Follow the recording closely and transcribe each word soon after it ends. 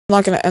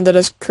not gonna end it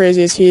as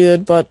crazy as he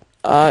did, but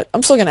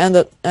I'm still gonna end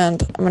it,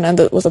 and I'm gonna end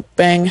it with a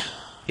bang.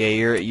 Yeah,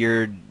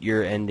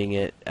 you're ending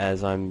it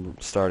as I'm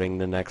starting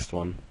the next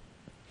one.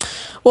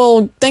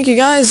 Well, thank you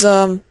guys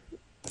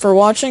for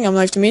watching. I'm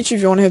nice to meet you.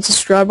 If you want to hit the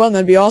subscribe button,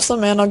 that'd be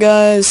awesome. And I'll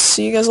guys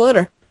see you guys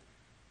later.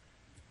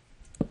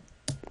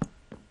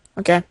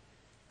 Okay.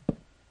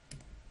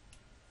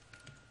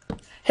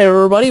 Hey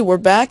everybody, we're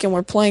back and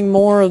we're playing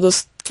more of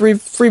this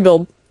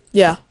Freebuild.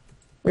 Yeah,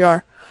 we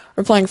are.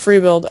 We're playing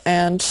Freebuild,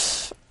 and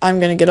I'm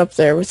gonna get up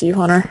there with you,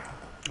 Hunter.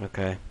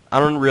 Okay. I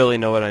don't really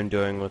know what I'm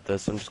doing with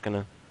this. I'm just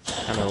gonna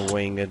kind of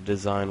wing a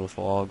design with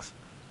logs.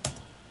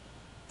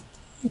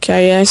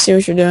 Okay, yeah, I see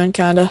what you're doing,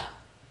 kinda.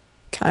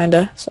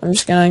 So I'm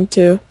just going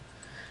to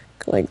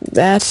go like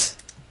that.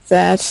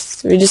 We're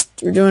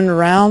doing a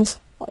round.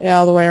 Yeah,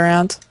 all the way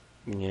around.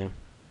 Yeah.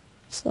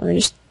 So let me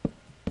just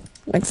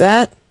like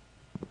that.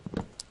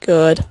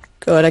 Good.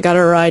 I got it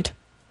right.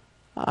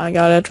 I'm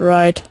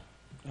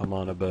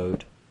on a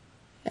boat.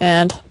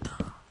 And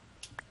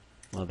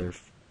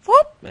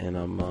And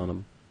I'm on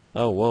them.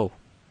 Oh, whoa.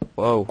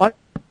 Whoa.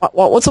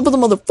 What's up with the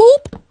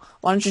motherfucker?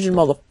 Why don't you just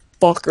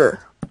motherfucker,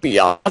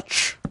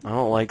 biatch? I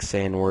don't like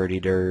saying wordy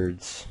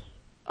dirds.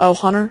 Oh,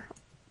 Hunter,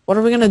 what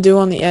are we gonna do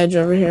on the edge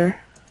over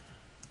here?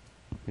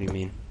 What do you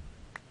mean?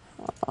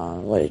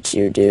 What did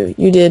you do?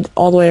 You did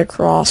all the way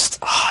across.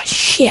 Oh,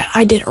 shit,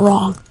 I did it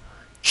wrong.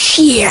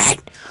 Shit.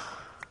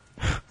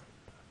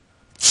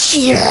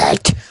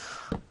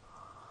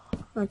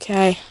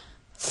 Okay.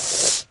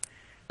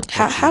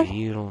 How?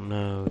 You don't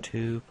know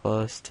 2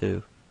 +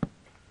 2.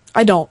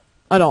 I don't.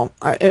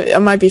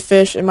 It might be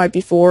fish, it might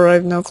be 4, I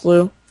have no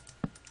clue.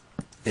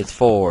 It's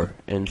 4,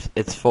 and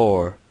it's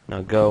 4.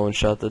 Now go and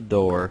shut the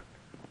door.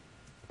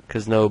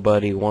 'Cause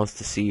nobody wants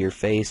to see your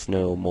face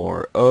no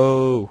more.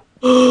 Oh!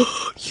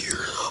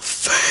 You're a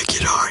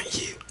faggot,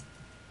 aren't you?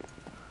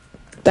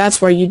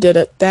 That's where you did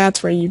it.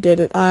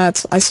 I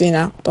see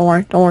now.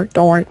 Don't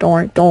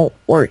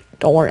worry.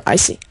 I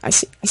see.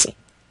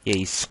 Yeah,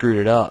 you screwed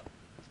it up.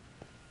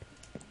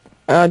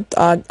 Just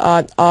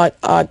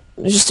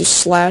do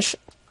slash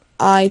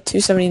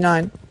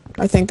I-279.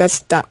 I think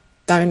that's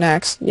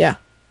Dynax. Yeah.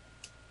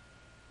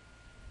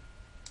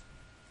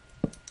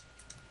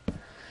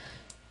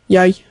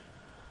 Yay.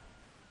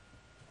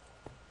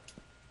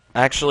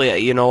 Actually,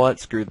 you know what?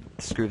 Screw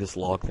this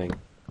log thing.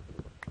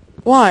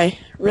 Why?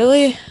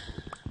 Really?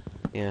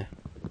 Yeah.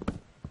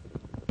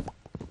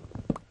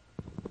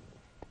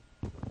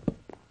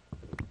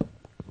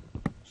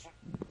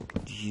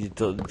 You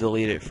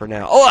delete it for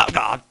now. Oh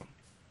God!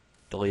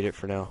 Delete it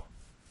for now.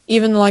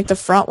 Even like the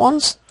front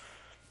ones?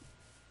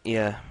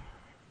 Yeah.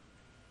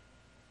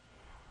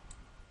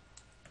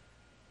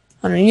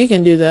 I mean, you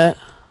can do that.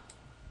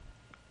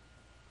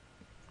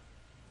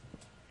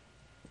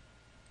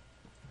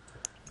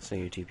 Say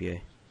your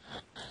TPA.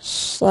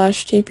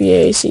 Slash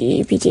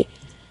TPACEPT.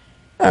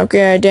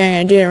 Okay, dang,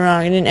 I did it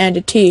wrong. I didn't add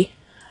a T.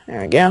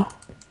 There we go.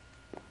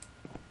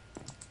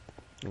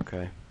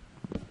 Okay.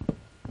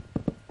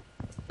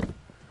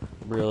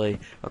 Really?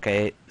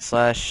 Okay,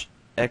 slash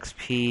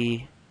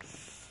XP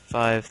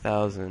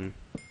 5000.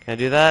 Can I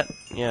do that?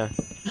 Yeah.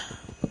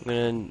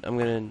 I'm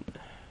gonna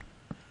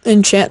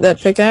Enchant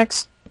that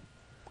pickaxe.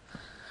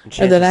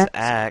 enchant that this axe?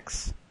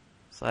 axe.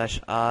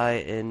 Slash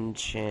I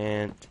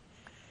enchant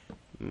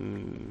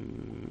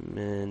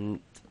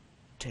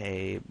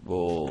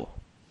table.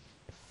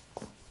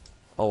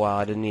 Oh wow,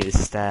 I didn't need a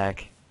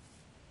stack.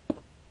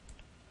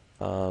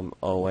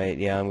 Oh wait,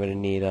 yeah, I'm gonna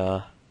need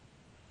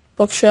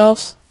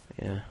Bookshelves.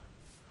 yeah.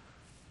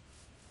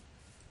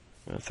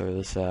 I'm gonna throw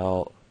this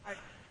out.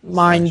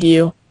 Mind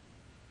you.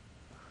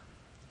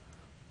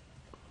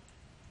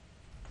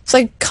 It's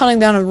like cutting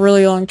down a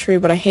really long tree,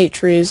 but I hate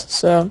trees,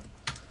 so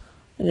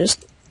I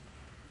just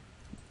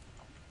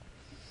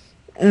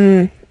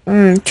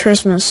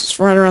Christmas is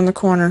right around the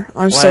corner.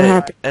 I'm so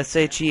happy.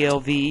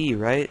 SHELVE,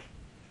 right?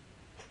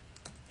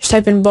 Just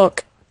type in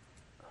book.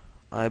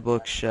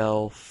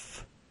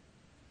 iBookshelf.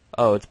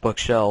 Oh, it's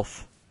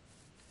bookshelf.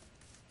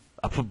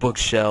 I put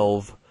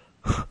bookshelf.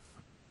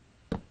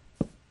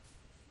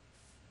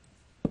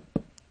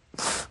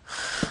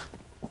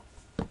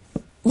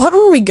 What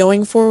were we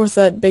going for with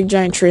that big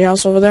giant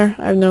treehouse over there?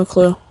 I have no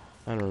clue.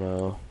 I don't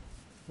know.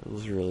 It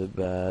was really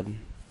bad.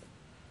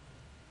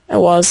 It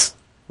was.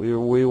 We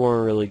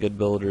weren't really good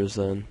builders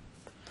then.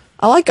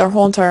 I like our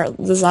whole entire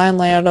design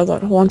layout of the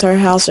whole entire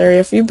house area.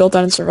 If you built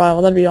that in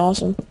survival, that'd be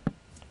awesome.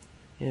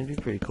 Yeah, it'd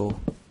be pretty cool.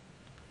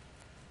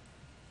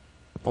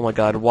 Oh my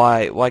god,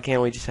 why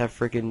can't we just have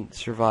freaking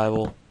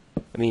survival?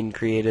 I mean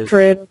creative.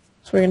 Creative,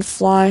 so we can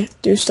fly,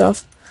 do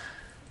stuff.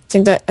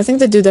 I think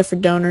they do that for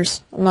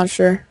donors. I'm not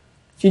sure.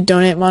 If you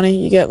donate money,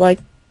 you get like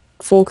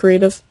full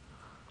creative.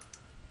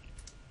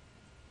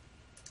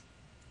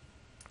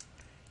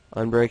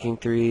 Unbreaking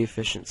 3,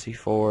 efficiency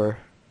 4.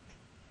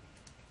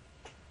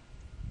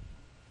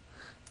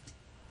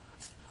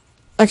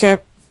 Okay,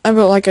 I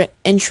built like an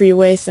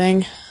entryway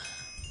thing.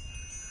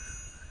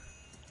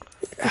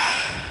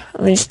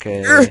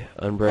 Okay,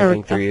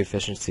 Unbreaking 3,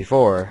 efficiency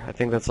 4. I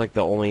think that's like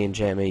the only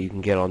enchantment you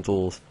can get on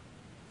tools.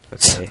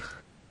 Okay.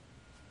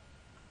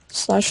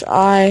 Slash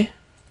I.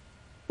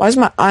 Why is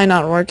my I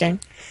not working?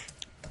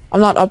 I'm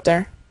not up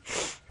there.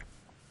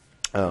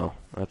 Oh,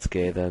 that's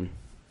gay then.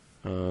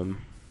 Yeah,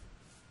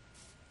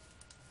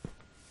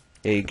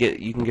 you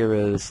can get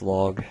rid of this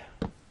log.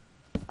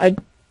 I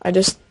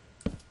just.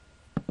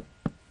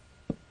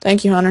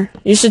 Thank you, Hunter.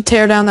 You should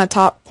tear down that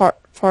top part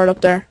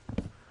up there.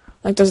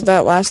 Like does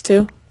that last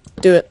two?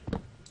 Do it.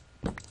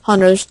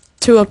 Hunter, there's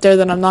two up there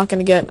that I'm not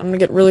gonna get. I'm gonna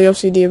get really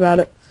OCD about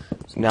it.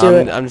 No, Do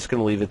it. I'm just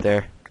gonna leave it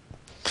there.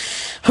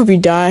 Hope you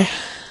die.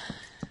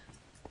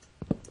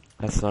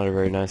 That's not a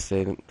very nice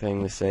thing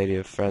to say to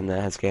a friend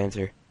that has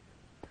cancer.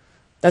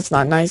 That's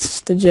not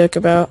nice to joke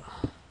about.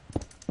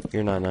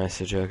 You're not nice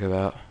to joke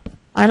about.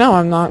 I know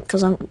I'm not,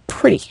 because I'm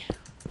pretty.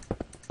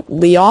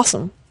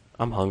 Awesome.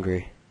 I'm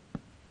hungry.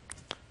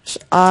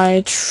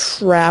 I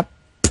trap.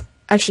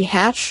 Actually,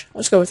 hatch.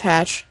 Let's go with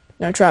hatch.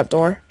 No trap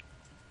door.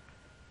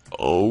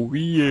 Oh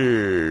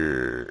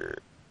yeah.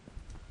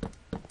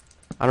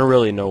 I don't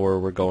really know where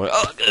we're going.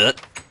 Oh,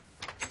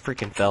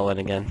 freaking fell in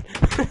again.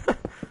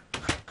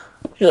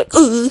 You're like,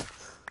 ugh.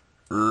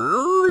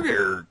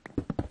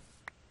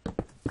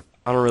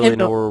 I don't really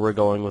know where we're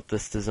going with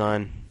this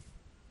design.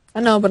 I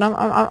know, but I'm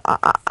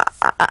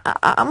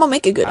gonna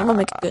make it good. I'm gonna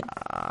make it good.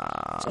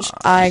 You sound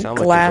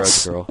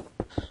Eyeglass. like the Grudge Girl.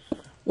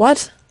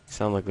 What? You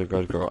sound like the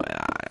Grudge Girl.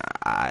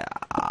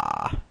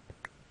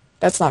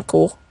 That's not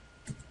cool.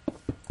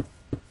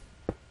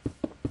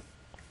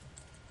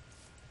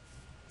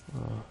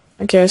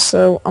 Okay,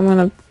 so I'm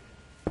gonna.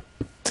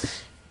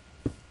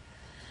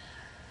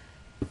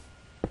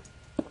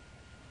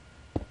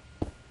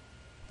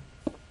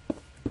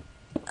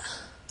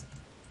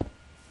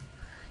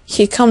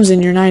 He comes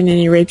in your night and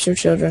he rapes your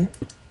children.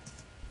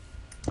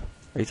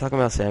 Are you talking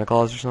about Santa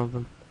Claus or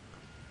something?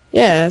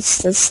 Yeah,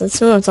 that's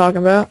who I'm talking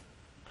about.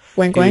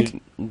 Wink,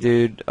 wink.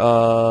 Dude,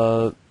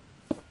 I'm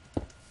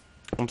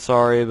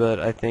sorry, but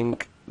I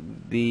think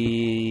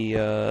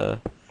the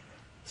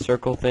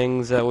circle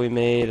things that we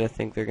made, I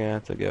think they're gonna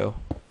have to go.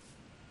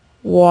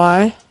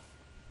 Why?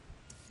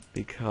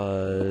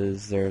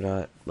 Because they're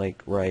not,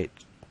 like, right.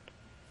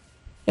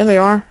 Yeah, they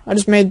are. I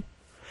just made.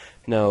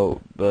 No,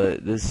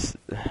 but this,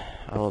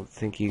 I don't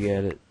think you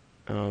get it.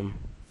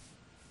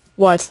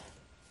 What?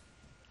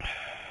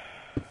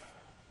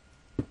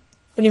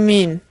 What do you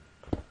mean?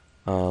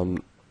 Hold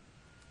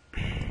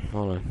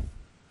on.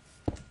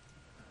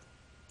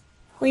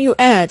 Where you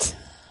at?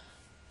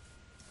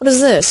 What is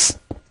this?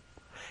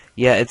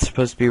 Yeah, it's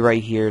supposed to be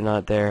right here,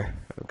 not there.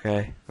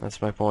 Okay,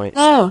 that's my point.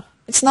 No,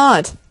 it's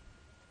not.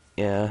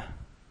 Yeah.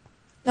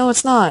 No,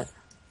 it's not.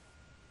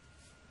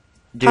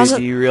 Dude,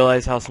 do you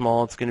realize how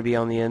small it's going to be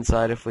on the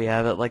inside if we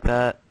have it like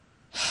that?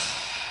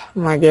 Oh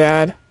my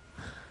god.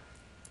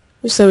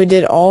 So we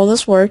did all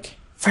this work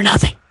for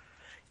nothing.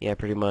 Yeah,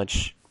 pretty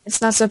much. It's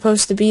not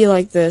supposed to be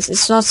like this.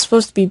 It's not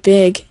supposed to be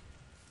big.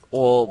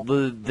 Well,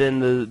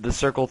 then the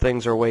circle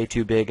things are way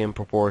too big in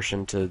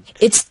proportion to...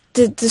 It's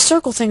the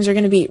circle things are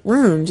going to be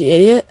rooms, you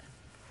idiot.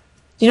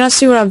 Do you not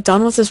see what I've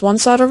done with this one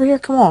side over here?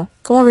 Come on.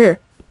 Come over here.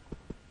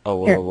 Oh,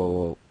 whoa, Here. whoa,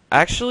 whoa.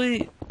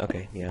 Actually,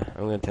 okay, yeah,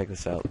 I'm going to take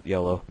this out.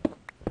 YOLO.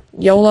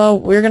 YOLO,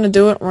 we're going to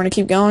do it. We're going to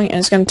keep going, and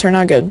it's going to turn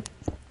out good.